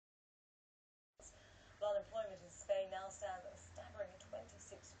unemployment in Spain now stands at a staggering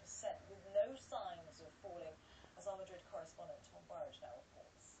 26%, with no signs of falling, as our Madrid correspondent Tom Burridge now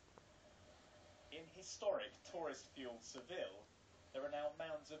reports. In historic tourist-fueled Seville, there are now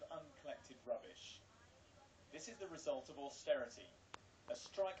mounds of uncollected rubbish. This is the result of austerity, a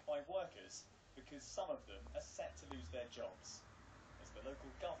strike by workers because some of them are set to lose their jobs, as the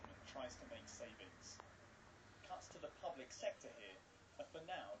local government tries to make savings. Cuts to the public sector here are for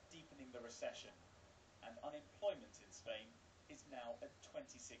now deepening the recession, and unemployment in Spain is now at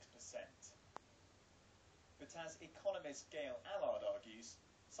 26%. But as economist Gail Allard argues,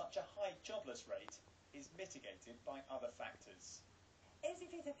 such a high jobless rate is mitigated by other factors. Es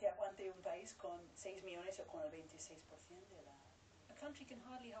difícil que aguante un país con 6 millones o con el 26% de la... A country can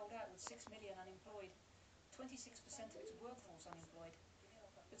hardly hold out with 6 million unemployed, 26% of its workforce unemployed.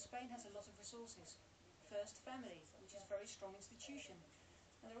 But Spain has a lot of resources. First, family, which is a very strong institution,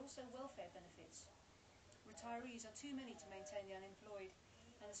 and there are also welfare benefits. Retirees are too many to maintain the unemployed,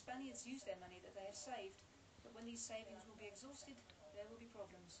 and the Spaniards use their money that they have saved, but when these savings will be exhausted, there will be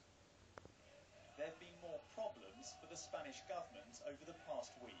problems. There have been more problems for the Spanish government over the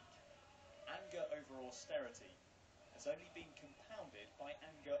past week. Anger over austerity has only been compounded by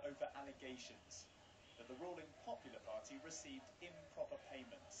anger over allegations that the ruling Popular Party received improper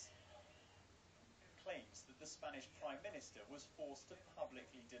payments. Claims that the Spanish Prime Minister was forced to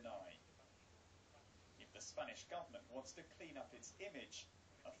publicly deny. If the Spanish government wants to clean up its image,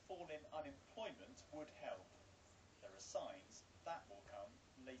 a fall in unemployment would help. There are signs that will come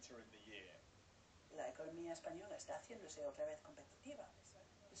later in the year. La economía española está haciéndose otra vez competitiva.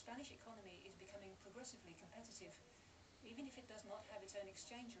 The Spanish economy is becoming progressively competitive, even if it does not have its own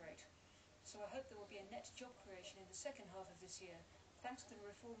exchange rate. So I hope there will be a net job creation in the second half of this year, thanks to the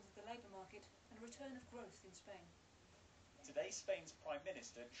reforms of the labour market and a return of growth in Spain. Today, Spain's Prime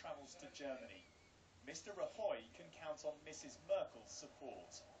Minister travels to Germany. Mr. Rajoy can count on Mrs. Merkel's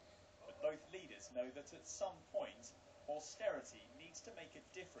support. But both leaders know that at some point, austerity needs to make a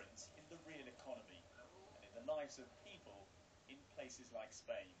difference in the real economy and in the lives of people in places like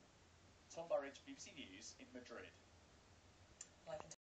Spain. Tom Burridge, BBC News in Madrid.